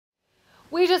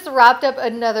We just wrapped up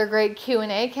another great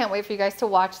Q&A. Can't wait for you guys to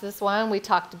watch this one. We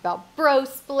talked about bro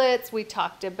splits. We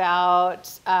talked about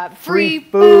free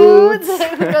foods.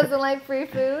 Who doesn't like free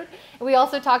food? We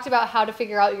also talked about how to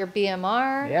figure out your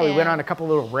BMR. Yeah, we went on a couple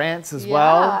little rants as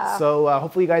well. So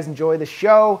hopefully you guys enjoy the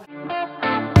show.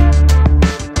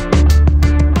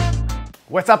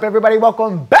 What's up, everybody?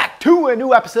 Welcome back to a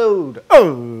new episode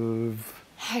of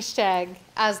Hashtag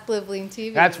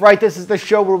AskLiveLeanTV. That's right. This is the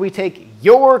show where we take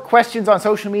your questions on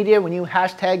social media. When you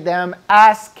hashtag them,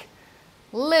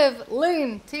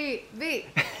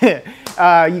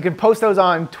 AskLiveLeanTV. You can post those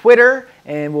on Twitter,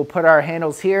 and we'll put our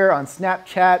handles here on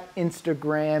Snapchat,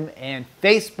 Instagram, and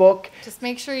Facebook. Just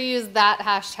make sure you use that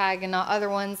hashtag and not other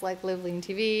ones like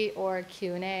LiveLeanTV or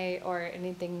Q&A or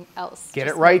anything else. Get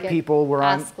it right, people. We're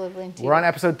on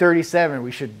episode 37.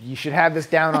 You should have this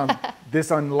down on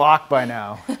on lock by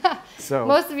now. So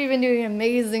most of you have been doing an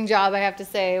amazing job, I have to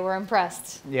say. We're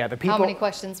impressed. Yeah, the people. How many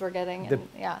questions we're getting?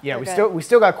 We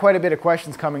still got quite a bit of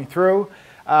questions coming through.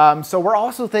 So we're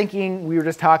also thinking, we were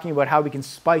just talking about how we can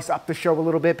spice up the show a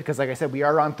little bit because, like I said, we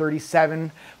are on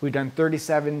 37. We've done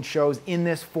 37 shows in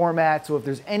this format. So if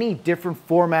there's any different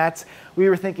formats, we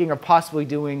were thinking of possibly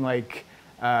doing like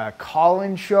a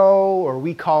call-in show, or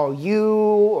we call you,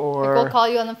 or we'll call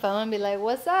you on the phone and be like,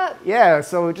 "What's up?" Yeah,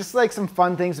 so just like some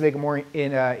fun things to make it more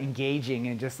engaging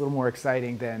and just a little more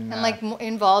exciting than and like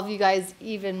involve you guys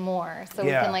even more, so we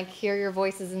can like hear your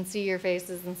voices and see your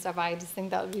faces and stuff. I just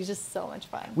think that would be just so much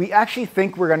fun. We actually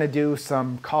think we're gonna do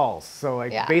some calls. So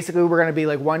like basically we're gonna be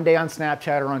like one day on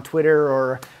Snapchat or on Twitter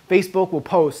or Facebook. We'll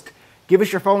post, give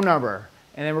us your phone number.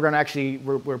 And then we're going to actually,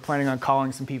 we're planning on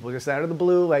calling some people just out of the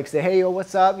blue, like say, hey, yo,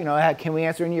 what's up? You know, can we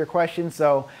answer any of your questions?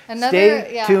 So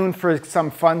stay tuned for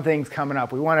some fun things coming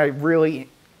up. We want to really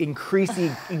increase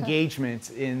the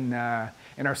engagement in our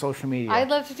social media. I'd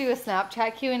love to do a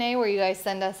Snapchat Q&A where you guys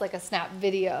send us like a snap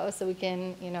video so we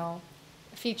can, you know,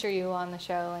 feature you on the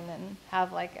show and then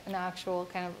have like an actual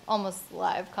kind of almost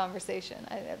live conversation.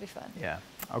 That'd be fun. Yeah.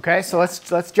 Okay, so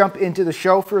let's jump into the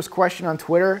show. First question on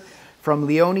Twitter from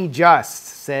Leonie Just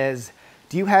says,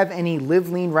 do you have any Live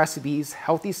Lean recipes,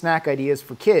 healthy snack ideas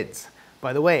for kids?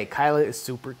 By the way, Kyla is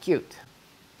super cute.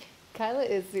 Kyla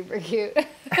is super cute.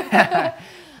 No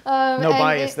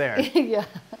bias there. Yeah.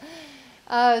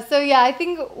 So yeah, I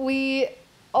think we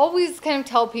always kind of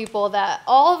tell people that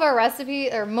all of our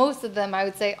recipes, or most of them I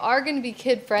would say, are going to be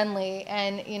kid friendly.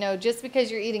 And you know, just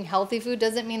because you're eating healthy food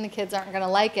doesn't mean the kids aren't going to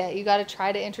like it. You got to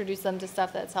try to introduce them to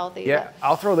stuff that's healthy. Yeah,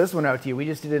 I'll throw this one out to you. We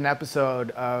just did an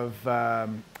episode of, I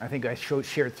think I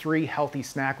shared 3 healthy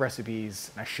snack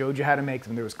recipes. I showed you how to make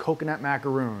them. There was coconut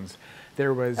macaroons.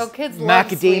 There was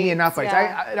macadamia nut bites.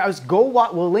 Yeah.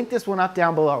 We'll link this one up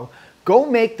down below. Go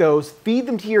make those, feed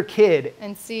them to your kid,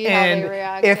 and see how they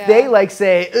react. If they like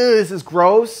say, this is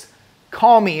gross,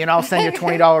 call me and I'll send you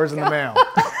 $20 in the mail.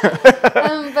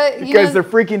 Because they're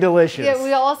freaking delicious. Yeah,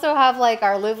 we also have like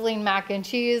our Live Lean mac and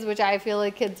cheese, which I feel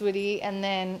like kids would eat. And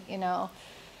then, you know,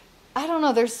 I don't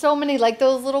know, there's so many, like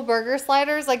those little burger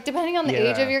sliders, like depending on the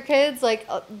age of your kids, like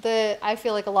I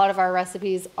feel like a lot of our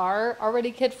recipes are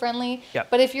already kid friendly. Yep.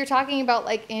 But if you're talking about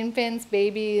like infants,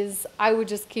 babies, I would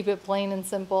just keep it plain and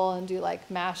simple and do like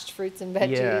mashed fruits and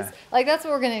veggies. Yeah. Like that's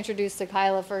what we're going to introduce to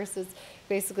Kyla first, is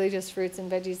basically just fruits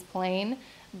and veggies plain.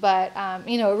 But,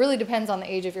 you know, it really depends on the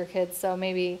age of your kids. So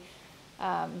maybe,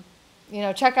 you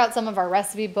know, check out some of our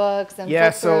recipe books and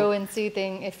flip through and see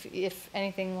if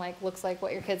anything like looks like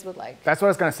what your kids would like. That's what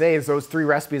I was going to say, is those 3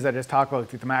 recipes I just talked about,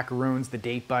 like the macaroons, the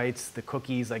date bites, the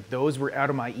cookies, like those were out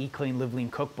of my Eat Clean Live Lean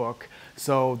cookbook.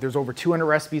 So there's over 200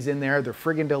 recipes in there. They're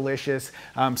friggin' delicious.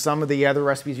 Some of the other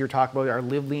recipes you're talking about, our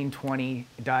Live Lean 20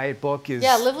 diet book is...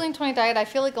 Yeah, Live Lean 20 diet. I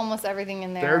feel like almost everything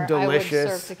in there they're delicious.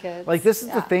 I would serve to kids. Like this is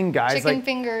the thing, guys. Chicken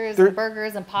fingers and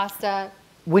burgers and pasta.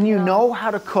 When you know how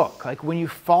to cook, like when you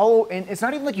follow, and it's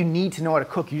not even like you need to know how to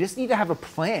cook, you just need to have a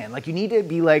plan. Like you need to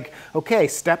be like, okay,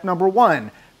 step number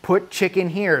 1, put chicken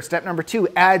here. Step number 2,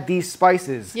 add these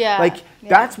spices. Yeah. Like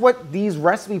that's what these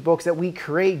recipe books that we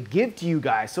create give to you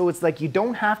guys. So it's like you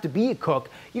don't have to be a cook.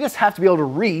 You just have to be able to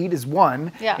read is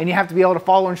 1. Yeah. And you have to be able to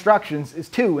follow instructions is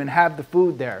 2 and have the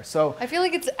food there. So I feel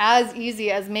like it's as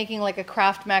easy as making like a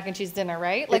Kraft mac and cheese dinner,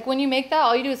 right? Like when you make that,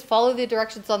 all you do is follow the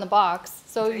directions on the box.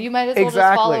 So you might as well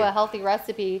just follow a healthy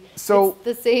recipe. So it's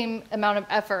the same amount of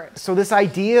effort. So this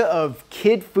idea of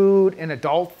kid food and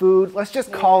adult food, let's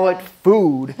just call it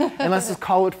food, and let's just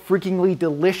call it freakingly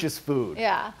delicious food.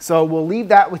 Yeah. So we'll leave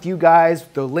that with you guys.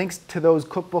 The links to those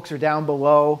cookbooks are down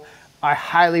below. I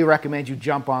highly recommend you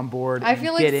jump on board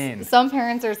and get in. Some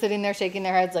parents are sitting there shaking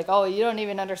their heads like, oh, you don't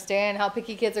even understand how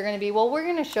picky kids are going to be. Well, we're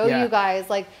going to show you guys.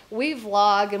 Like, we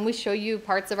vlog and we show you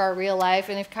parts of our real life.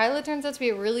 And if Kyla turns out to be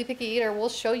a really picky eater, we'll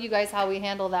show you guys how we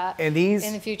handle that in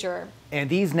the future. And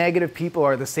these negative people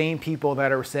are the same people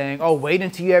that are saying, oh, wait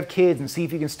until you have kids and see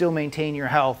if you can still maintain your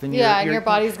health. And your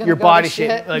body's going to go to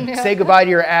shit. Like, say goodbye to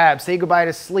your abs. Say goodbye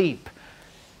to sleep.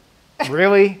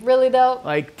 Really? Really though?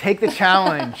 Like, take the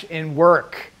challenge and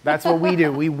work. That's what we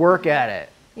do. We work at it.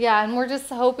 Yeah, and we're just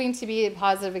hoping to be a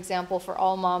positive example for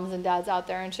all moms and dads out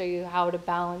there and show you how to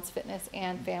balance fitness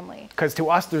and family. Because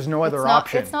to us, there's no other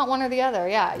option. It's not one or the other.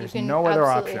 Yeah, there's you can no other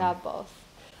absolutely option. have both.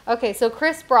 Okay, so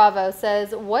Chris Bravo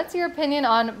says, what's your opinion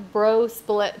on bro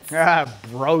splits?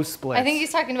 Bro splits. I think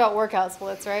he's talking about workout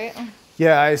splits, right?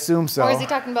 Yeah, I assume so. Or is he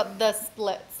talking about the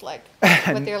splits, like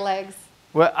with your legs?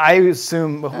 Well, I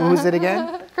assume, who was it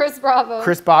again? Chris Bravo.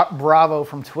 Chris Bravo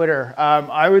from Twitter.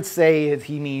 I would say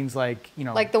he means like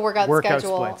the workout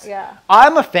schedule. Splits. Yeah.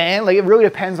 I'm a fan. Like, it really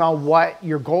depends on what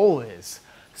your goal is.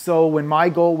 So when my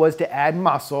goal was to add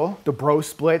muscle, the bro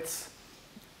splits,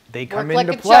 they come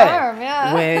into play. Charm,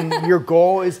 yeah. When your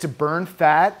goal is to burn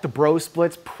fat, the bro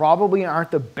splits probably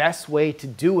aren't the best way to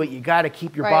do it. You got to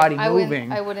keep your body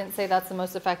moving. I wouldn't say that's the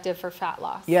most effective for fat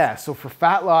loss. Yeah, so for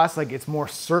fat loss, like, it's more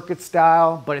circuit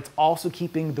style, but it's also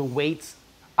keeping the weights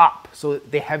up, so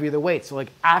they heavier the weights. So like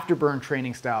afterburn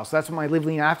training style. So that's what my Live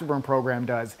Lean Afterburn program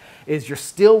does, is you're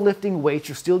still lifting weights,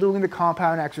 you're still doing the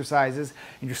compound exercises,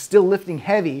 and you're still lifting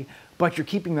heavy, but you're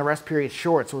keeping the rest period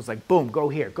short. So it's like, boom, go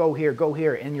here, go here, go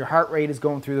here. And your heart rate is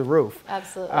going through the roof.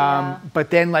 Absolutely,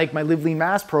 But then like my Live Lean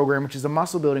Mass program, which is a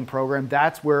muscle building program,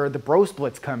 that's where the bro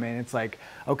splits come in. It's like,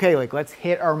 okay, like, let's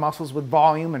hit our muscles with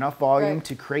volume, enough volume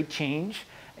to create change.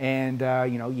 And,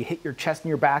 you hit your chest and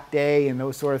your back day and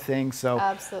those sort of things. So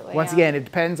once again, it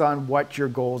depends on what your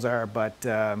goals are. But,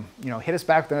 hit us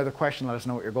back with another question. Let us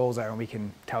know what your goals are and we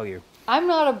can tell you. I'm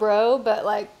not a bro, but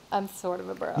like, I'm sort of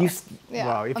a bro. I'm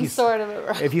sort of a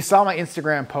bro. If you saw my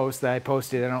Instagram post that I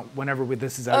posted, whenever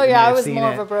this is out, oh yeah, I was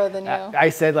more of a bro than you. I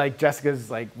said like Jessica's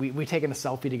like we taking a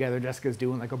selfie together. Jessica's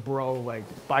doing like a bro like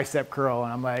bicep curl,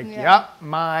 and I'm like, yep,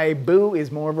 my boo is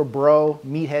more of a bro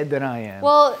meathead than I am.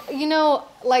 Well,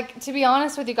 like, to be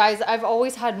honest with you guys, I've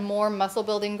always had more muscle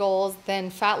building goals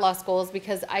than fat loss goals,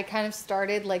 because I kind of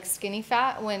started like skinny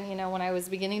fat when I was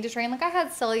beginning to train. Like, I had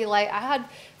cellulite, I had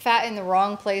fat in the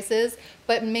wrong places,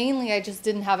 but mainly I just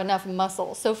didn't have enough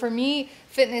muscle. So for me,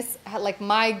 fitness, like,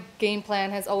 my game plan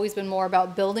has always been more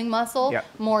about building muscle,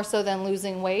 more so than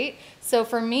losing weight. So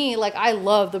for me, like, I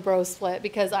love the bro split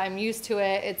because I'm used to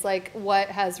it. It's like what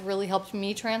has really helped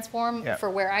me transform for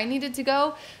where I needed to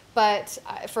go. But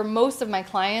for most of my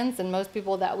clients and most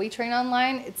people that we train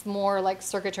online, it's more like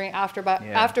circuit training.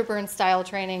 Afterburn style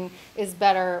training is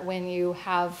better when you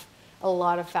have a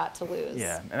lot of fat to lose.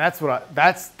 Yeah, and that's what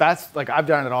that's like, I've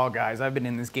done it all, guys. I've been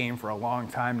in this game for a long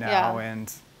time now,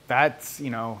 and that's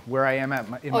where I am in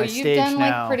my stage now. You've done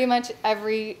like pretty much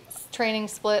every training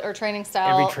split or training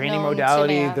style, every training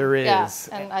modality there is.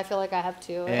 Yeah, and I feel like I have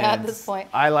too at this point.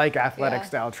 I like athletic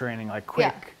style training, like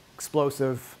quick,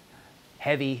 explosive,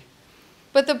 heavy.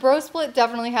 But the bro split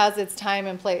definitely has its time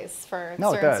and place for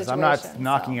certain situations. I'm not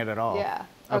knocking it at all. Yeah.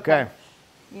 Okay.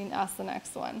 You can ask the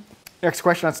next one. Next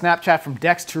question on Snapchat from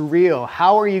Dexter Real.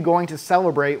 How are you going to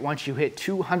celebrate once you hit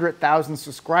 200,000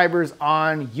 subscribers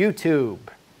on YouTube?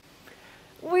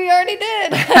 We already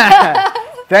did.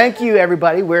 Thank you,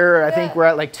 everybody. I think we're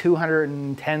at like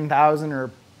 210,000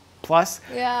 or plus.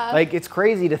 Yeah. Like, it's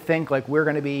crazy to think like we're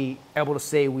going to be able to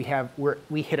say we hit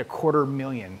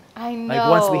 250,000. I know. Like,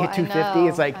 once we hit 250,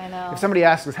 it's like, if somebody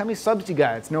asks us how many subs you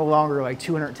got, it's no longer like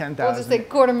 210,000. We'll just say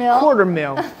 250,000.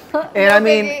 250,000. And I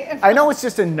mean, I know it's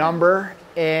just a number,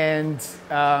 and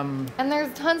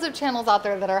there's tons of channels out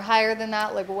there that are higher than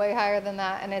that, like way higher than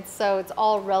that, and it's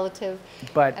all relative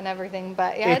and everything.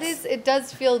 But yeah, it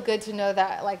does feel good to know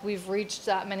that like we've reached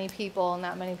that many people, and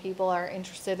that many people are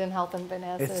interested in health and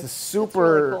fitness. It's a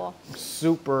super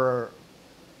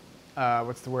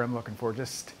what's the word I'm looking for?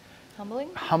 Just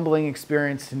humbling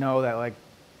experience to know that like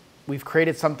we've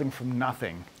created something from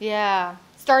nothing. Yeah.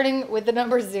 Starting with the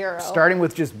number 0. Starting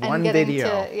with just one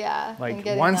video. Like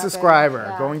one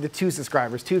subscriber, going to 2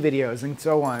 subscribers, 2 videos, and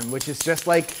so on, which is just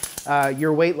like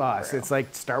your weight loss. It's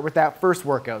like, start with that first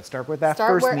workout, start with that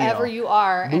first meal. Start wherever you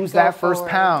are. Lose that first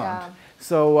pound.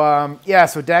 So yeah,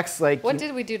 so Dex, like, what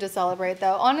did we do to celebrate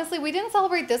though? Honestly, we didn't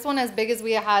celebrate this one as big as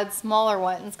we had smaller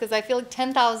ones because I feel like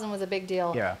 10,000 was a big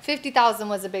deal. Yeah. 50,000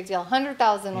 was a big deal.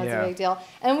 100,000 was a big deal.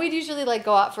 And we'd usually like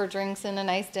go out for drinks and a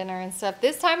nice dinner and stuff.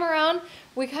 This time around,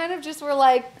 we kind of just were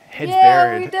like, heads yeah,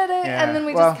 buried. we did it. Yeah. And then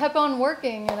we just kept on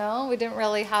working, you know? We didn't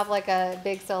really have like a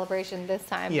big celebration this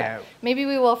time. Yeah. But maybe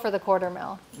we will for the quarter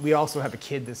mil. We also have a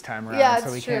kid this time around, Yeah, so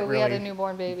it's we true. can't We really had a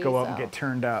newborn baby. go out and get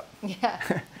turned up.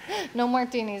 Yeah. No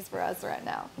martinis for us right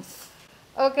now.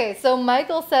 Okay, so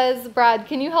Michael says, Brad,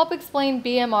 can you help explain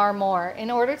BMR more?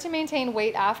 In order to maintain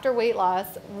weight after weight loss,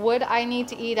 would I need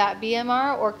to eat at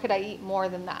BMR or could I eat more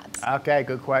than that? Okay,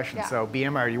 good question. Yeah. So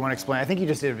BMR, you want to explain? I think you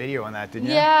just did a video on that, didn't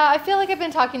you? Yeah, I feel like I've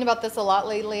been talking about this a lot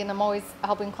lately and I'm always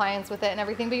helping clients with it and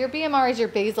everything, but your BMR is your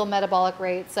basal metabolic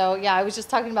rate. So yeah, I was just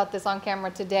talking about this on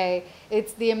camera today.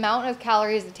 It's the amount of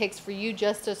calories it takes for you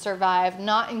just to survive,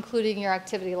 not including your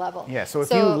activity level. Yeah, so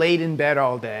if you laid in bed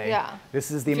all day, this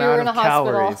is the amount of calories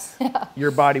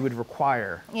your body would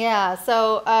require. Yeah,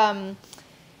 so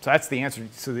so that's the answer.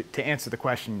 So to answer the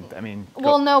question, I mean,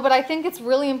 well, no, but I think it's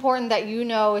really important that you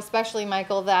know, especially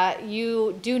Michael, that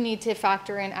you do need to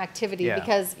factor in activity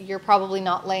because you're probably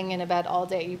not laying in a bed all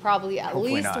day. You probably at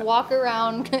least walk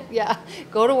around,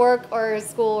 go to work or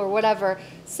school or whatever.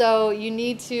 So you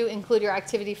need to include your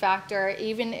activity factor.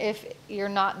 Even if you're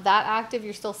not that active,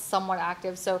 you're still somewhat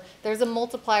active. So there's a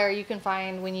multiplier you can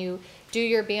find when you do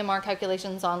your BMR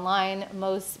calculations online.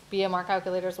 Most BMR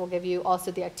calculators will give you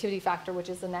also the activity factor, which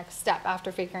is the next step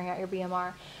after figuring out your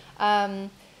BMR.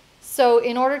 So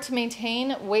in order to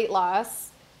maintain weight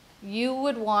loss, you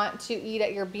would want to eat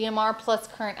at your BMR plus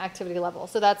current activity level.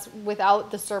 So that's without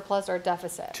the surplus or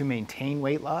deficit. To maintain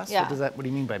weight loss? Yeah. What do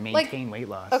you mean by maintain weight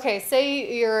loss? Okay,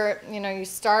 say you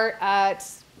start at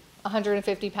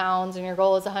 150 pounds and your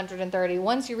goal is 130.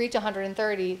 Once you reach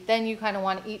 130, then you kind of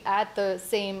want to eat at the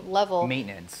same level.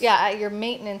 Maintenance. Yeah, at your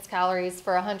maintenance calories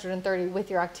for 130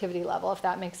 with your activity level, if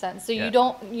that makes sense. So you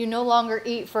no longer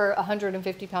eat for a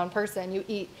 150-pound person. You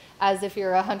eat as if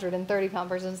you're a 130-pound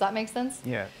person. Does that make sense?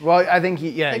 Yeah. Well, I think,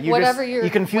 you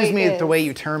confused me with the way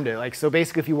you termed it. Like, so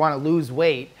basically if you want to lose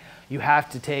weight, you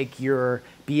have to take your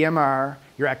BMR,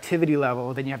 your activity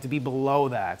level, then you have to be below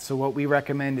that. So what we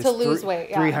recommend is to lose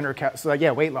weight, 300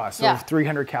 so weight loss. So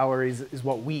 300 calories is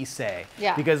what we say.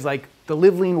 Yeah. Because like the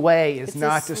Live Lean way is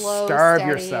not to starve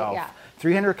yourself.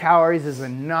 300 calories is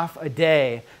enough a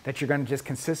day that you're going to just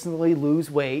consistently lose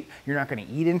weight. You're not going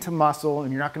to eat into muscle,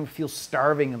 and you're not going to feel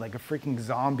starving and like a freaking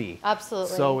zombie.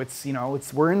 Absolutely. So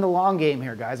we're in the long game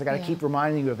here, guys. I got to keep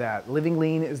reminding you of that. Living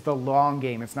lean is the long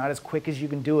game. It's not as quick as you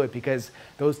can do it because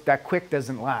that quick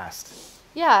doesn't last.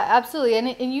 Yeah, absolutely.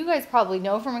 And you guys probably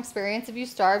know from experience, if you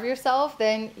starve yourself,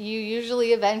 then you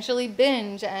usually eventually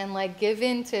binge and like give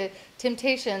in to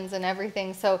temptations and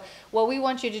everything. So what we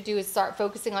want you to do is start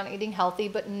focusing on eating healthy,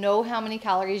 but know how many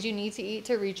calories you need to eat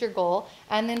to reach your goal,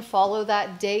 and then follow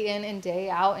that day in and day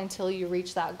out until you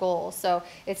reach that goal. So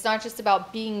it's not just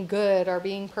about being good or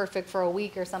being perfect for a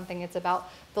week or something. It's about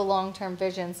the long-term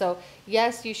vision. So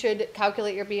yes, you should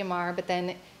calculate your BMR, but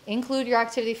then include your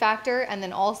activity factor, and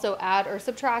then also add or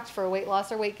subtract for a weight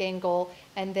loss or weight gain goal,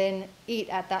 and then eat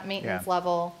at that maintenance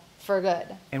level for good.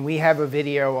 And we have a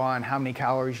video on how many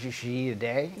calories you should eat a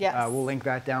day. Yes. We'll link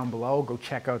that down below. Go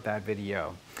check out that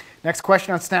video. Next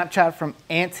question on Snapchat from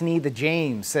Anthony the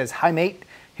James says, "Hi mate,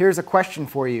 here's a question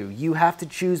for you. You have to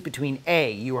choose between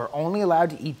A, you are only allowed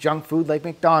to eat junk food like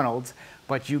McDonald's,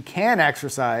 but you can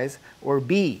exercise, or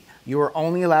B, you are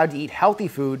only allowed to eat healthy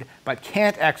food, but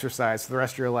can't exercise for the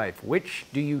rest of your life. Which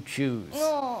do you choose?"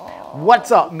 Aww.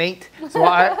 What's up, mate? So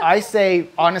I say,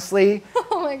 honestly.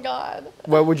 Oh my God.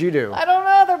 What would you do? I don't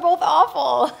know. They're both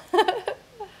awful.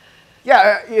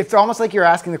 Yeah, it's almost like you're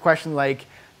asking the question like,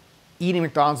 eating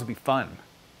McDonald's would be fun.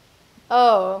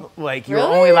 Oh. Like you're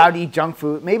only allowed to eat junk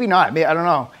food. Maybe not. I don't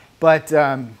know. But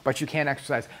you can't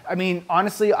exercise. I mean,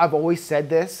 honestly, I've always said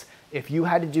this. If you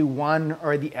had to do one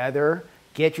or the other,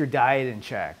 get your diet in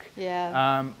check.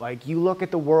 Yeah. Like you look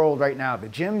at the world right now, the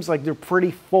gyms, like they're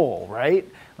pretty full, right?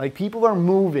 Like people are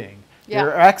moving. Yeah.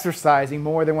 They're exercising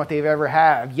more than what they've ever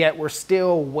have, yet we're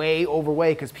still way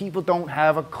overweight because people don't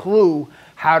have a clue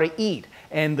how to eat.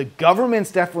 And the government's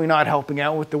definitely not helping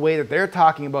out with the way that they're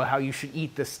talking about how you should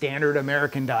eat the standard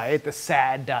American diet, the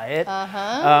SAD diet.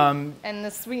 And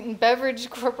the sweetened beverage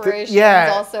corporations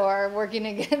also are working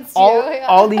against you.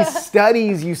 All these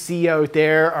studies you see out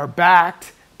there are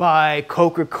backed by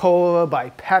Coca-Cola, by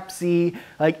Pepsi.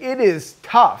 Like it is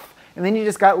tough. And then you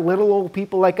just got little old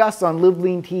people like us on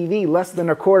LiveLeanTV, less than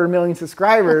 250,000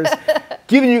 subscribers,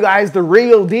 giving you guys the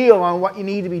real deal on what you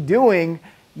need to be doing,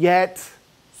 yet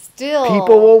still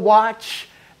people will watch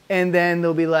And then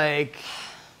they'll be like,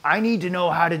 I need to know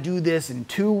how to do this in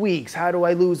 2 weeks. How do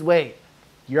I lose weight?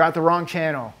 You're at the wrong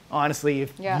channel. Honestly,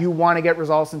 if you want to get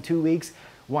results in 2 weeks,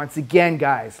 once again,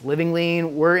 guys, Living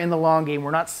Lean, we're in the long game.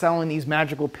 We're not selling these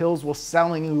magical pills. We're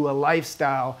selling you a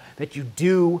lifestyle that you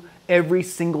do every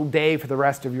single day for the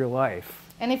rest of your life.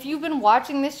 And if you've been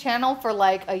watching this channel for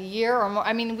like a year or more,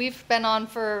 I mean, we've been on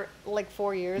for like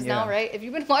 4 years now, right? If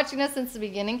you've been watching us since the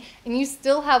beginning and you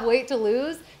still have weight to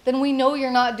lose, then we know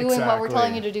you're not doing what we're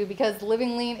telling you to do, because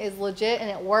Living Lean is legit and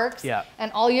it works.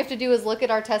 And all you have to do is look at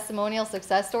our testimonial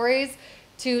success stories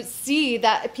to see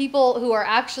that people who are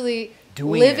actually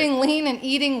living lean and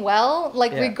eating well,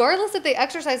 like regardless if they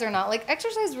exercise or not, like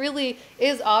exercise really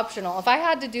is optional. If I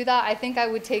had to do that, I think I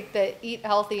would take the eat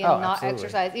healthy and not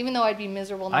exercise, even though I'd be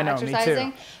miserable not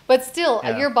exercising. But still,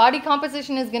 your body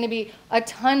composition is going to be a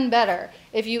ton better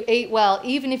if you ate well,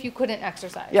 even if you couldn't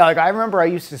exercise. Yeah, like I remember I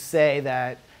used to say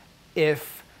that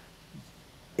if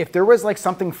there was like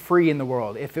something free in the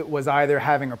world, if it was either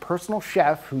having a personal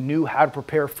chef who knew how to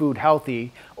prepare food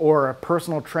healthy or a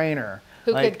personal trainer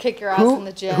who could kick your ass in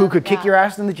the gym. Who could kick your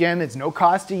ass in the gym. It's no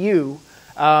cost to you.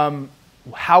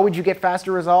 How would you get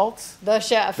faster results? The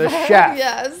chef. The chef.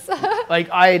 Yes.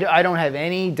 Like I don't have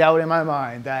any doubt in my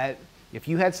mind that if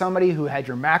you had somebody who had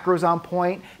your macros on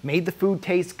point, made the food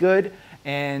taste good,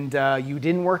 and you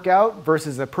didn't work out,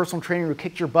 versus a personal trainer who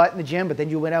kicked your butt in the gym, but then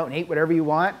you went out and ate whatever you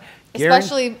want.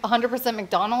 Especially 100%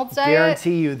 McDonald's diet.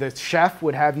 Guarantee you the chef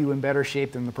would have you in better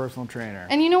shape than the personal trainer.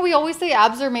 And you know, we always say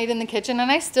abs are made in the kitchen, and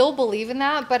I still believe in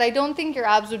that, but I don't think your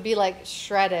abs would be like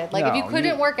shredded. Like if you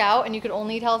couldn't work out and you could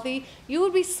only eat healthy, you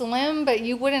would be slim, but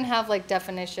you wouldn't have like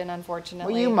definition,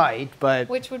 unfortunately. Well, you might, but...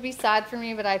 Which would be sad for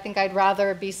me, but I think I'd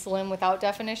rather be slim without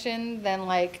definition than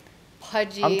like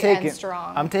pudgy and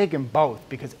strong. I'm taking both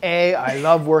because A, I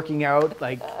love working out,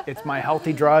 like it's my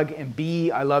healthy drug, and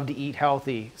B, I love to eat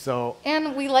healthy. So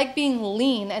and we like being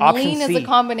lean, and lean is a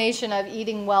combination of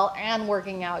eating well and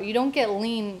working out. You don't get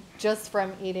lean just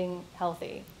from eating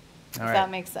healthy. If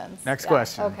that makes sense. Next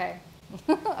question. Okay.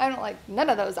 I don't like none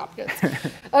of those options.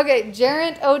 Okay,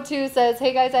 Jarrett02 says,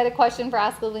 hey guys, I had a question for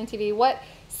Ask LiveLeanTV. What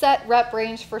set rep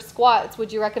range for squats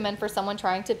would you recommend for someone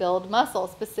trying to build muscle,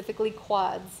 specifically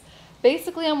quads?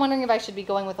 Basically, I'm wondering if I should be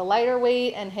going with a lighter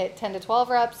weight and hit 10 to 12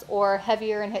 reps, or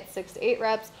heavier and hit 6 to 8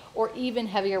 reps, or even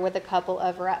heavier with a couple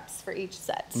of reps for each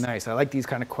set. Nice. I like these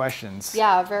kind of questions.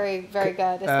 Yeah, very, very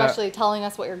good, especially telling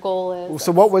us what your goal is.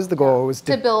 So what was the goal? It was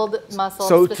to build muscle,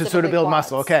 so to build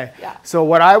muscle, okay. Yeah. So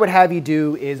what I would have you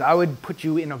do is I would put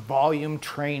you in a volume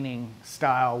training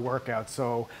style workout.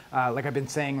 So like I've been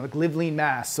saying, like live lean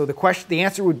mass. So the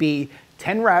answer would be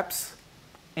 10 reps,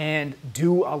 and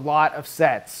do a lot of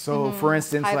sets. So for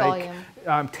instance, like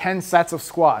 10 sets of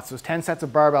squats, so 10 sets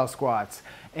of barbell squats.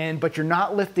 But you're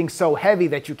not lifting so heavy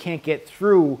that you can't get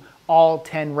through all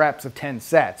 10 reps of 10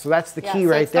 sets. So that's the key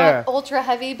right there. It's not ultra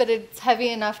heavy, but it's heavy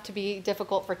enough to be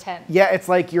difficult for 10. Yeah, it's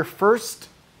like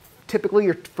typically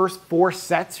your first 4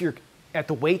 sets, you're at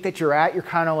the weight that you're at, you're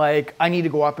kind of like, I need to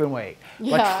go up in weight.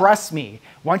 Yeah. But trust me,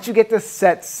 once you get to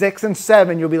set 6 and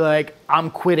 7, you'll be like, I'm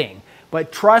quitting.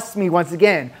 But trust me, once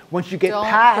again, once you get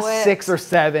past 6 or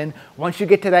 7, once you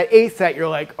get to that 8th set, you're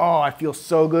like, oh, I feel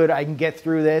so good, I can get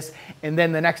through this. And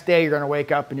then the next day, you're gonna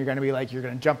wake up and you're gonna be like, you're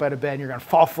gonna jump out of bed and you're gonna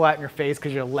fall flat in your face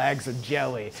because your legs are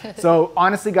jelly. So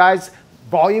honestly, guys,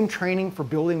 volume training for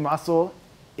building muscle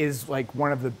is like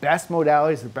one of the best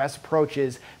modalities, the best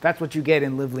approaches. That's what you get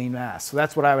in Live Lean Mass. So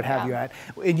that's what I would have you at.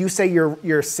 And you say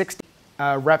your 60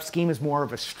 rep scheme is more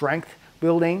of a strength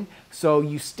building. So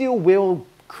you still will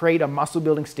create a muscle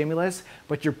building stimulus,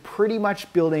 but you're pretty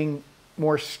much building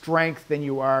more strength than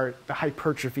you are the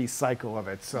hypertrophy cycle of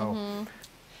it. So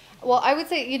Well, I would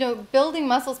say, you know, building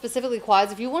muscle, specifically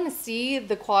quads, if you want to see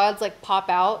the quads like pop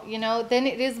out, you know, then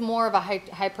it is more of a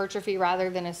hypertrophy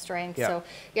rather than a strength. Yeah. So,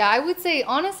 yeah, I would say,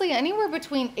 honestly, anywhere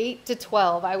between 8 to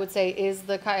 12, I would say, is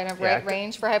the kind of right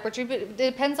range for hypertrophy. But it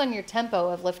depends on your tempo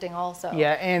of lifting also.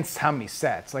 Yeah, and how many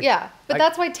sets. Like, yeah, but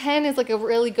that's why 10 is like a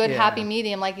really good happy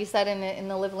medium. Like you said, in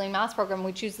the Live Lean Mass program,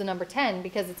 we choose the number 10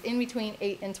 because it's in between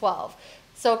 8 and 12.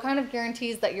 So it kind of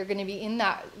guarantees that you're going to be in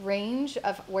that range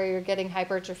of where you're getting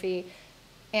hypertrophy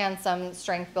and some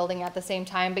strength building at the same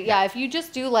time. But yeah, if you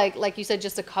just do like you said,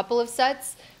 just a couple of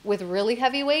sets with really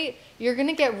heavy weight, you're going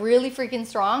to get really freaking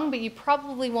strong, but you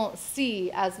probably won't see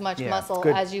as much muscle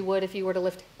as you would if you were to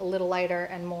lift a little lighter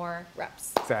and more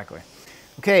reps. Exactly.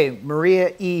 Okay,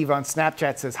 Maria Eve on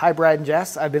Snapchat says, hi, Brad and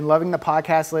Jess. I've been loving the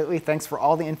podcast lately. Thanks for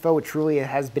all the info. It truly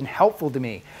has been helpful to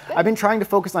me. Good. I've been trying to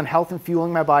focus on health and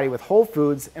fueling my body with whole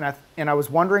foods, and I was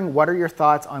wondering, what are your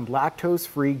thoughts on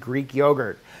lactose-free Greek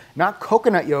yogurt? Not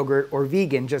coconut yogurt or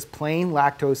vegan, just plain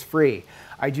lactose-free.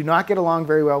 I do not get along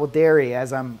very well with dairy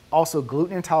as I'm also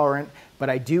gluten intolerant, but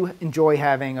I do enjoy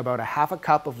having about a half a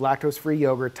cup of lactose-free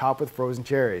yogurt topped with frozen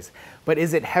cherries. But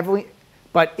is it heavily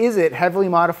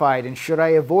modified, and should I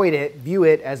avoid it, view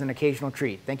it as an occasional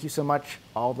treat? Thank you so much.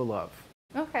 All the love.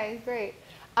 Okay, great.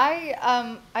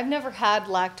 I've never had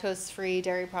lactose-free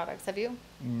dairy products. Have you?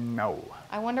 No.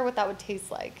 I wonder what that would taste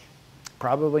like.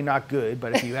 Probably not good,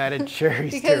 but if you added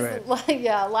cherries because, to it.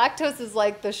 Yeah, lactose is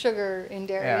like the sugar in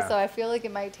dairy, so I feel like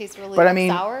it might taste really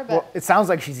sour. But well, it sounds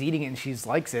like she's eating it and she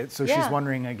likes it, so she's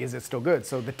wondering, like, is it still good?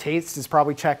 So the taste is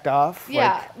probably checked off.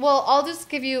 Yeah, well, I'll just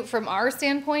give you, from our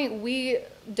standpoint, we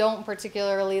don't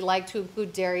particularly like to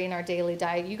include dairy in our daily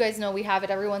diet. You guys know we have it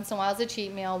every once in a while as a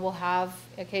cheat meal. We'll have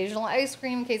occasional ice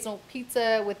cream, occasional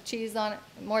pizza with cheese on it,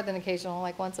 more than occasional,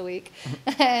 like once a week.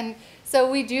 And so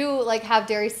we do like have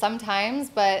dairy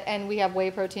sometimes, and we have whey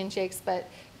protein shakes, but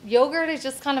yogurt is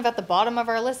just kind of at the bottom of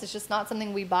our list. It's just not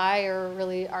something we buy or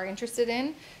really are interested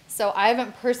in. So I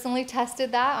haven't personally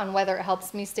tested that on whether it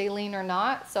helps me stay lean or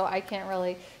not. So I can't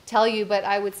really tell you, but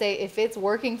I would say if it's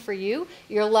working for you,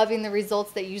 you're loving the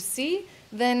results that you see,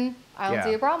 then I don't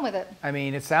see a problem with it. I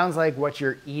mean, it sounds like what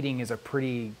you're eating is a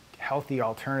pretty healthy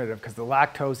alternative because the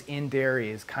lactose in dairy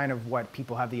is kind of what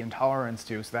people have the intolerance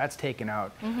to, so that's taken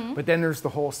out. But then there's the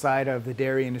whole side of the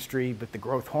dairy industry with the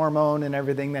growth hormone and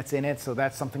everything that's in it, so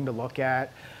that's something to look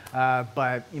at.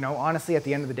 But you know, honestly, at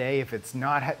the end of the day, if it's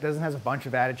doesn't have a bunch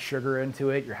of added sugar into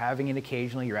it, you're having it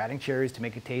occasionally, you're adding cherries to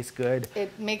make it taste good.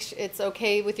 It's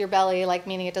okay with your belly, like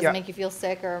meaning it doesn't make you feel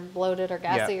sick or bloated or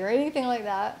gassy or anything like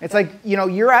that. It's like, you know,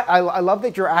 I love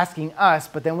that you're asking us,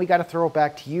 but then we got to throw it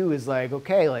back to you. Is like,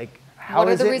 okay, like how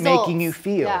is it making you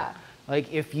feel? Like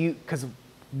because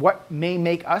what may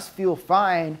make us feel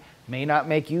fine may not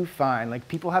make you fine. Like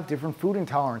people have different food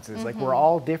intolerances. Like we're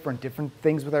all different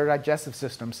things with our digestive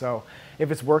system. So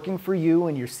if it's working for you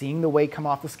and you're seeing the weight come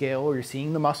off the scale or you're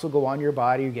seeing the muscle go on your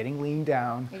body, you're getting lean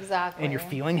down. Exactly. And you're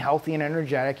feeling healthy and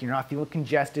energetic, you're not feeling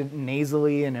congested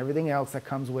nasally and everything else that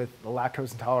comes with the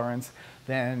lactose intolerance,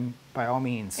 then by all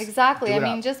means. Exactly. I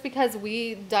mean, just because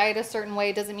we diet a certain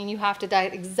way doesn't mean you have to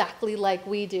diet exactly like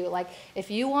we do. Like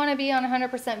if you want to be on a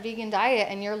 100% vegan diet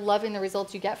and you're loving the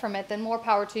results you get from it, then more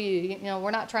power to you. You know,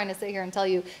 we're not trying to sit here and tell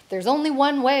you there's only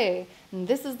one way and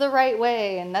this is the right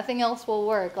way and nothing else will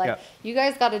work. Like you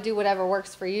guys got to do whatever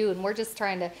works for you, and we're just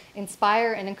trying to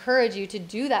inspire and encourage you to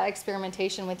do that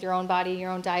experimentation with your own body, your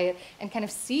own diet, and kind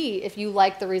of see if you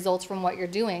like the results from what you're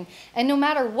doing. And no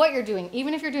matter what you're doing,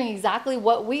 even if you're doing exactly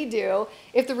what we do,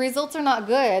 if the results are not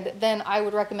good, then I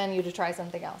would recommend you to try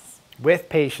something else. With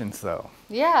patience though.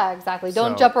 Yeah, exactly.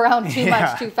 Don't jump around too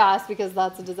much too fast, because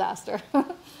that's a disaster.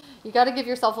 You got to give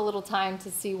yourself a little time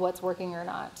to see what's working or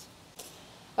not.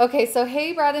 Okay, so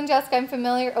hey, Brad and Jessica, I'm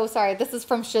familiar. Oh, sorry, this is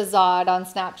from Shazad on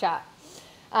Snapchat.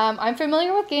 I'm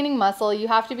familiar with gaining muscle. You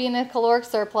have to be in a caloric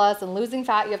surplus, and losing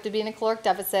fat, you have to be in a caloric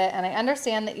deficit, and I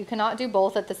understand that you cannot do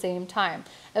both at the same time.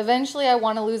 Eventually, I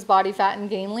want to lose body fat and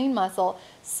gain lean muscle,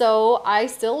 so I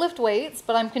still lift weights,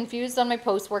 but I'm confused on my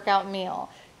post-workout meal.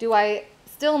 Do I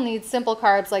still need simple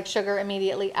carbs like sugar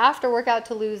immediately after workout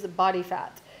to lose body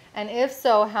fat? And if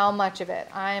so, how much of it?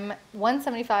 I'm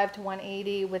 175 to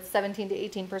 180 with 17 to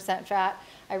 18% fat.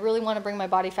 I really want to bring my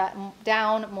body fat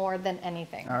down more than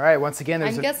anything. All right, once again,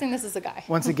 I'm guessing this is a guy.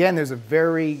 Once again, there's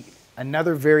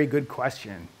another very good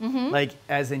question. Like,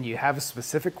 as in you have a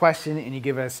specific question and you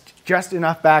give us just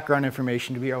enough background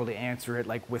information to be able to answer it,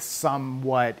 like with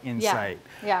somewhat insight.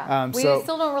 We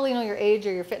still don't really know your age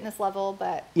or your fitness level,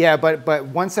 but. Yeah, but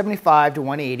 175 to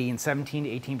 180 and 17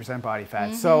 to 18% body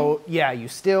fat. So yeah, you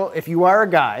still, if you are a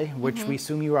guy, which we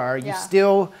assume you are, you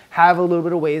still have a little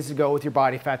bit of ways to go with your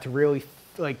body fat to really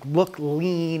like look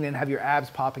lean and have your abs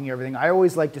popping and everything. I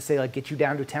always like to say, like, get you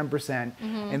down to 10%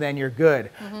 and then you're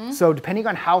good. So depending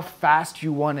on how fast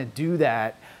you want to do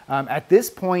that, at this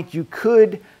point you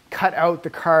could cut out the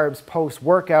carbs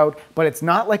post-workout, but it's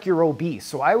not like you're obese.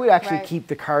 So I would actually keep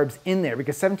the carbs in there,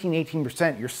 because 17,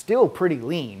 18%, you're still pretty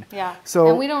lean. Yeah. So,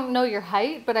 and we don't know your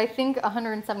height, but I think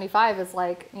 175 is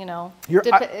like, you know,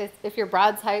 if you're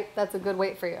Brad's height, that's a good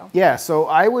weight for you. Yeah, so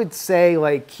I would say,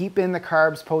 like, keep in the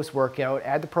carbs post-workout,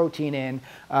 add the protein in.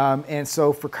 And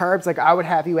so for carbs, like, I would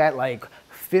have you at like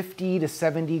 50 to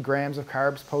 70 grams of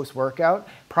carbs post-workout,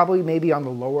 probably maybe on the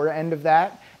lower end of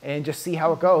that, and just see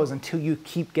how it goes until you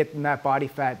keep getting that body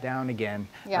fat down again,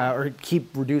 or keep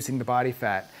reducing the body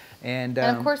fat. And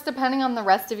of course, depending on the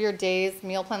rest of your day's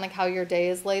meal plan, like how your day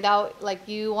is laid out, like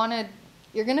you want to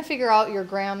you're going to figure out your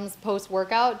grams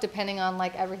post-workout depending on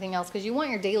like everything else, because you want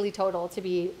your daily total to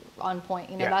be on point.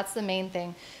 You know, that's the main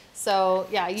thing. So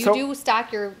yeah, you do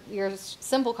stack your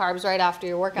simple carbs right after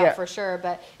your workout for sure.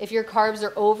 But if your carbs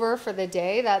are over for the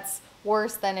day, that's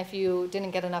worse than if you didn't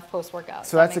get enough post-workout.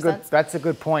 So that's a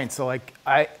good point. So like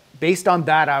based on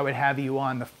that, I would have you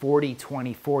on the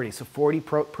 40-20-40. So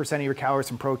 40% of your calories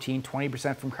from protein,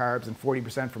 20% from carbs, and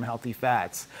 40% from healthy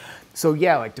fats. So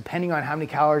yeah, like depending on how many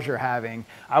calories you're having,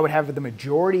 I would have the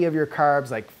majority of your carbs,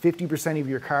 like 50% of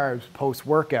your carbs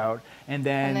post-workout, and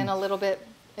then a little bit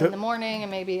in the morning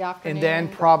and maybe afternoon. And then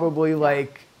probably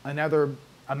like another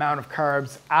amount of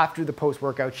carbs after the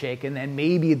post-workout shake, and then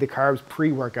maybe the carbs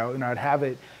pre-workout, and I'd have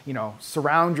it, you know,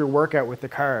 surround your workout with the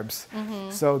carbs.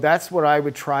 So that's what I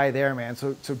would try there, man.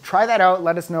 So try that out.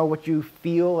 Let us know what you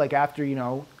feel like after, you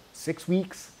know, 6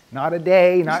 weeks, not a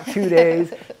day, not 2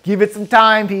 days. Give it some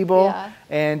time, people.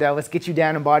 And let's get you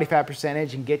down in body fat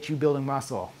percentage and get you building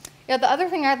muscle. Yeah, the other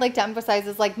thing I'd like to emphasize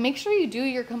is like make sure you do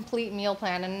your complete meal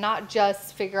plan and not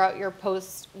just figure out your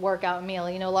post-workout meal.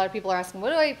 You know, a lot of people are asking,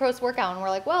 what do I eat post-workout? And we're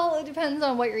like, well, it depends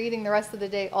on what you're eating the rest of the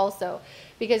day also.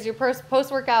 Because your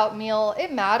post-workout meal,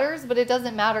 it matters, but it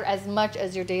doesn't matter as much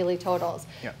as your daily totals.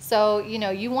 So, you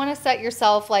know, you want to set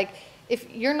yourself like, if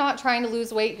you're not trying to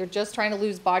lose weight, you're just trying to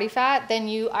lose body fat, then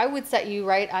I would set you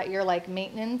right at your like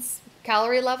maintenance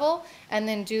calorie level, and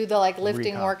then do the like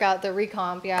lifting workout, the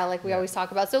recomp, like we always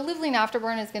talk about. So LiveLean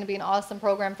Afterburn is going to be an awesome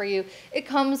program for you. It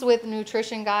comes with a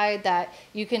nutrition guide that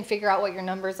you can figure out what your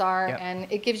numbers are,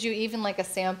 and it gives you even like a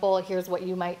sample. Here's what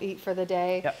you might eat for the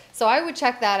day. So I would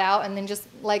check that out, and then just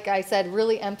like I said,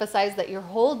 really emphasize that your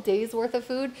whole day's worth of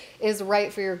food is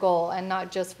right for your goal, and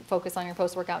not just focus on your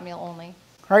post-workout meal only.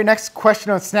 All right, next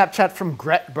question on Snapchat from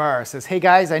Gret Bar says, hey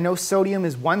guys, I know sodium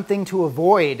is one thing to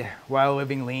avoid while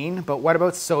living lean, but what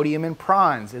about sodium in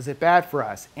prawns? Is it bad for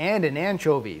us? And in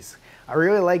anchovies? I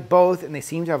really like both, and they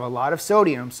seem to have a lot of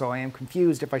sodium, so I am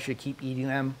confused if I should keep eating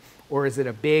them, or is it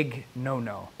a big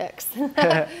no-no? X.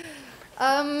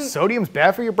 Sodium's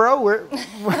bad for you, bro?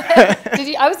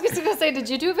 I was just going to say, did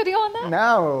you do a video on that?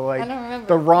 No, like I don't remember.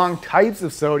 The wrong types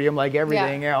of sodium, like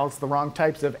everything else, the wrong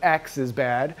types of X is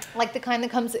bad. Like the kind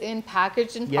that comes in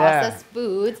packaged and processed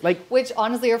foods, which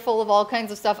honestly are full of all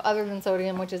kinds of stuff other than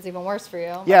sodium, which is even worse for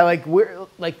you. Yeah,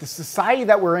 like the society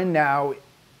that we're in now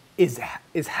is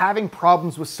having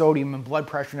problems with sodium and blood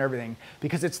pressure and everything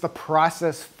because it's the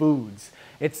processed foods.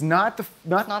 It's not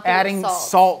adding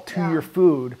salt to your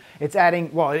food. It's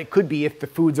adding, well, it could be if the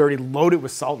food's already loaded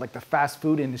with salt, like the fast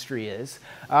food industry is.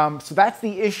 So that's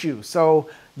the issue.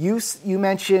 So you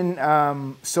mentioned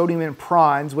sodium in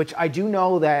prawns, which I do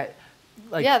know that.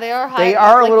 Like, they are high. They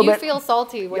are like a little bit. You feel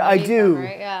salty when you eat do. them,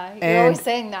 right? Yeah, you're always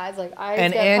saying that. It's like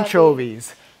and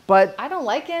anchovies. But I don't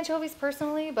like anchovies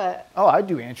personally, but I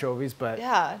do anchovies, but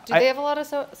do they have a lot of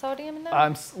sodium in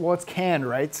them? Well, it's canned,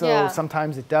 right? So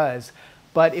sometimes it does.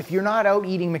 But if you're not out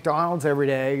eating McDonald's every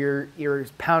day, you're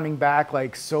pounding back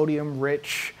like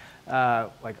sodium-rich,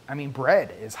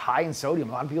 bread is high in sodium.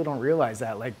 A lot of people don't realize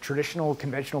that. Like traditional,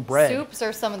 conventional bread. Soups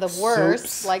are some of the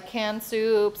worst, like canned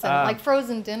soups and like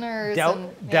frozen dinners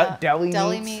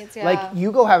deli meats. Yeah. Like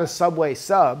you go have a Subway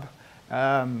sub,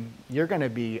 you're gonna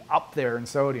be up there in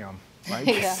sodium.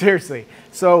 Like seriously.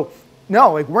 So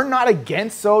no, like we're not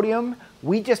against sodium.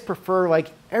 We just prefer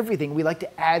like everything. We like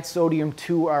to add sodium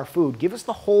to our food. Give us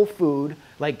the whole food,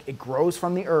 like it grows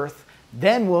from the earth.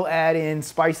 Then we'll add in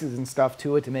spices and stuff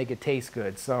to it to make it taste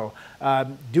good. So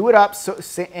do it up. So,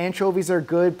 anchovies are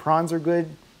good. Prawns are good.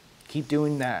 Keep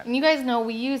doing that. And you guys know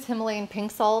we use Himalayan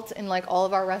pink salt in like all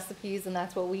of our recipes, and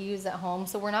that's what we use at home.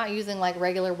 So we're not using like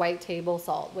regular white table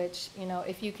salt, which, you know,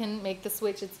 if you can make the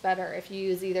switch, it's better. If you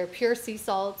use either pure sea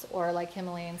salt or like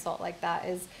Himalayan salt, like that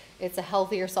it's a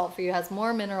healthier salt for you, it has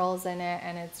more minerals in it,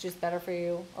 and it's just better for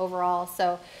you overall.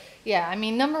 So yeah, I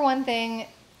mean, number one thing,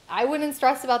 I wouldn't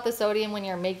stress about the sodium when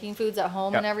you're making foods at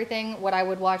home and everything. What I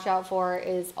would watch out for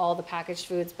is all the packaged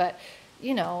foods, but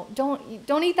you know, don't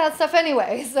eat that stuff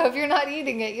anyway. So if you're not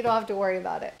eating it, you don't have to worry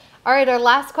about it. All right, our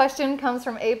last question comes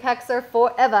from Apexer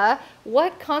Forever.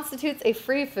 What constitutes a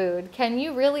free food? Can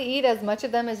you really eat as much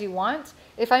of them as you want?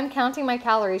 If I'm counting my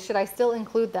calories, should I still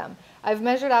include them? I've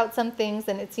measured out some things,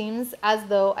 and it seems as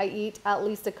though I eat at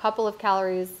least a couple of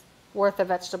calories worth of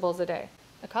vegetables a day.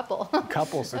 A couple. A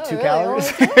couple, so 2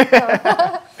 calories?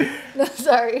 No,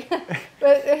 sorry.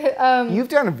 But, you've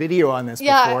done a video on this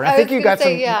before. I think you got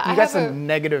some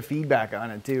negative feedback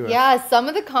on it too. Yeah, some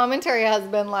of the commentary has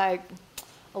been like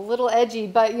a little edgy,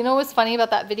 but you know what's funny about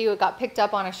that video? It got picked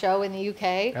up on a show in the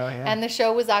UK, and the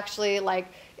show was actually like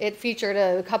it featured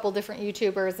a couple different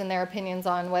YouTubers and their opinions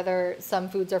on whether some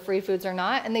foods are free foods or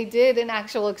not. And they did an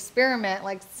actual experiment,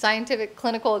 like scientific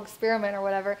clinical experiment or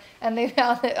whatever. And they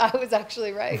found that I was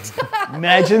actually right.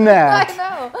 Imagine that. I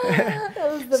know.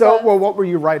 That was the so, best. well, what were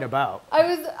you right about?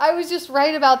 I was just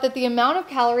right about that the amount of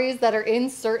calories that are in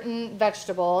certain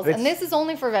vegetables, and this is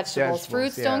only for vegetables,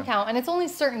 fruits don't count, and it's only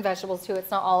certain vegetables too, it's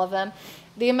not all of them.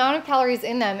 The amount of calories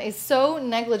in them is so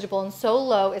negligible and so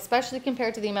low, especially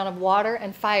compared to the amount of water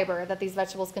and fiber that these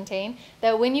vegetables contain,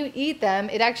 that when you eat them,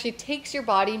 it actually takes your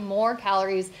body more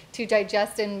calories to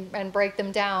digest and break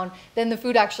them down than the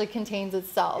food actually contains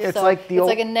itself. It's so like it's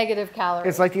like a negative calorie.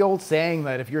 It's like the old saying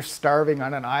that if you're starving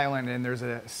on an island and there's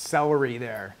a celery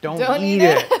there, don't eat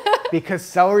it. Because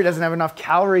celery doesn't have enough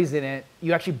calories in it.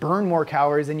 You actually burn more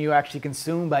calories than you actually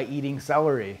consume by eating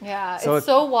celery. Yeah, so it's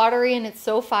so watery and it's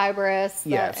so fibrous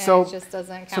that it just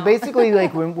doesn't count. So basically,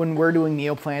 like when we're doing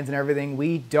meal plans and everything,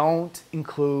 we don't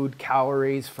include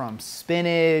calories from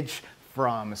spinach,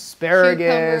 from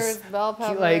asparagus, cucumbers, bell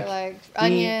pepper, like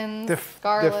onions,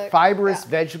 garlic. The fibrous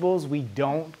vegetables we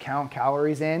don't count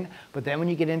calories in, but then when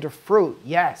you get into fruit,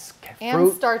 yes.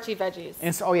 And starchy veggies.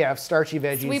 And so, starchy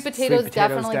veggies. Sweet potatoes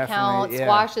definitely count,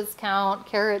 squashes count,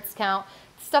 carrots count,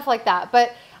 stuff like that.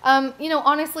 But you know,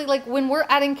 honestly, like when we're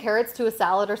adding carrots to a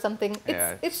salad or something,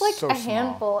 it's like so a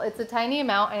handful. It's a tiny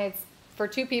amount and it's for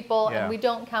 2 people and we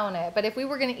don't count it. But if we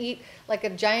were going to eat like a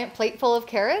giant plate full of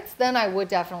carrots, then I would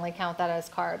definitely count that as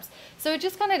carbs. So it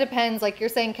just kind of depends. Like you're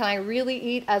saying, can I really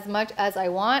eat as much as I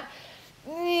want?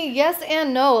 Yes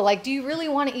and no. Like, do you really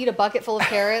want to eat a bucket full of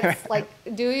carrots? Like,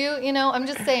 do you? You know, I'm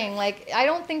just saying, like, I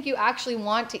don't think you actually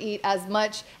want to eat as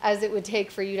much as it would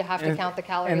take for you to have to count the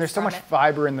calories. And there's so much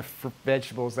fiber in the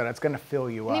vegetables that it's going to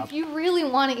fill you up. And if you really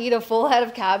want to eat a full head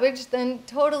of cabbage, then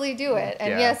totally do it.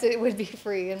 And yes, it would be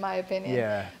free, in my opinion.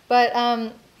 Yeah.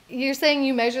 But you're saying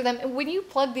you measure them. When you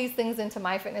plug these things into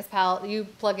MyFitnessPal, you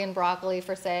plug in broccoli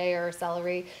for say or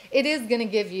celery, it is going to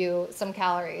give you some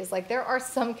calories. Like there are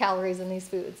some calories in these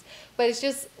foods, but it's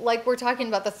just like we're talking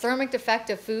about the thermic effect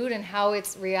of food and how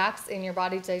it reacts in your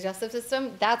body's digestive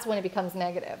system. That's when it becomes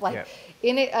negative. Like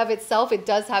in it of itself, it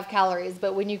does have calories,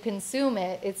 but when you consume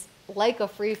it, it's like a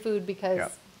free food because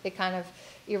it kind of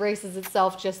erases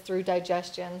itself just through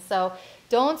digestion. So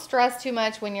don't stress too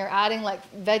much when you're adding like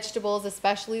vegetables,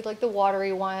 especially like the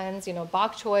watery ones, you know,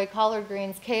 bok choy, collard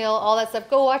greens, kale, all that stuff.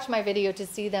 Go watch my video to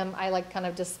see them. I like kind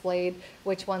of displayed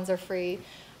which ones are free.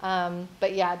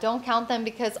 But yeah, don't count them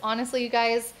because honestly, you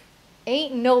guys,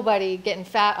 ain't nobody getting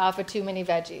fat off of too many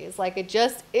veggies. Like it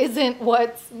just isn't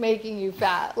what's making you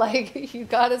fat. Like you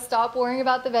got to stop worrying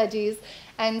about the veggies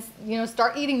and, you know,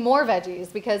 start eating more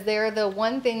veggies because they're the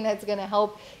one thing that's going to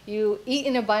help you eat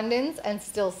in abundance and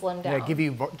still slim down.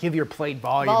 Yeah, give your plate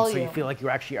volume so you feel like you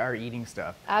actually are eating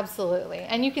stuff. Absolutely.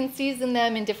 And you can season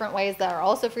them in different ways that are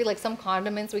also free. Like some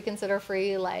condiments we consider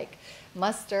free, like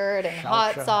mustard and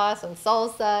hot sauce and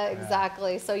salsa.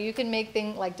 Exactly. So you can make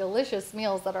things like delicious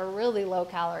meals that are really low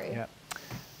calorie. Yeah.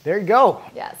 There you go.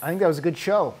 Yes. I think that was a good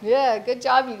show. Yeah, good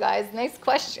job, you guys. Nice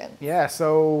question. Yeah,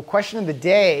 so question of the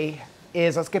day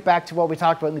is, let's get back to what we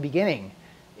talked about in the beginning,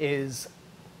 is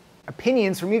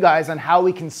opinions from you guys on how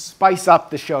we can spice up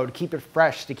the show to keep it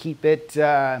fresh, to keep it...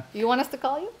 you want us to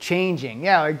call you? Changing.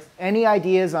 Yeah, like any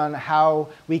ideas on how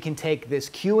we can take this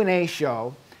Q&A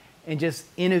show and just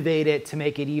innovate it to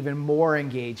make it even more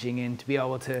engaging and to be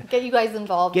able to get you guys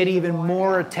involved, get even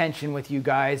more attention with you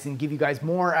guys and give you guys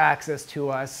more access to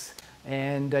us.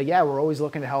 And yeah, we're always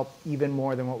looking to help even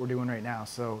more than what we're doing right now.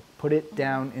 So put it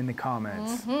down in the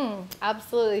comments.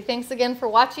 Absolutely. Thanks again for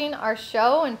watching our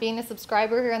show and being a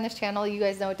subscriber here on this channel. You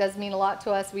guys know it does mean a lot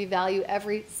to us. We value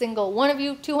every single one of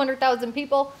you, 200,000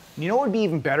 people. You know what would be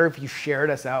even better if you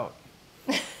shared us out?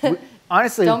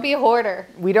 Honestly, don't be a hoarder.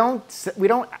 We don't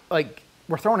like,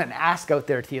 we're throwing an ask out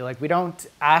there to you. Like we don't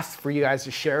ask for you guys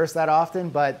to share us that often,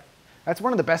 but that's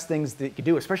one of the best things that you can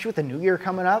do, especially with the new year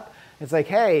coming up. It's like,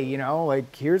 hey, you know,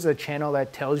 like here's a channel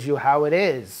that tells you how it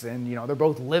is. And, you know, they're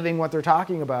both living what they're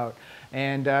talking about.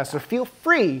 And so feel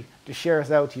free to share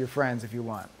us out to your friends if you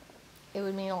want. It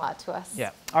would mean a lot to us.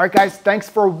 Yeah. All right, guys, thanks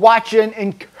for watching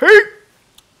and keep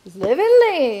living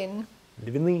lean.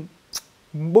 Living lean.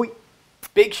 Boy.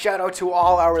 Big shout out to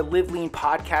all our Live Lean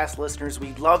podcast listeners.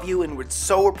 We love you and would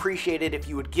so appreciate it if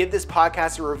you would give this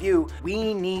podcast a review.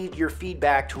 We need your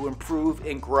feedback to improve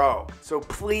and grow. So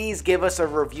please give us a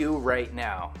review right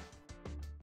now.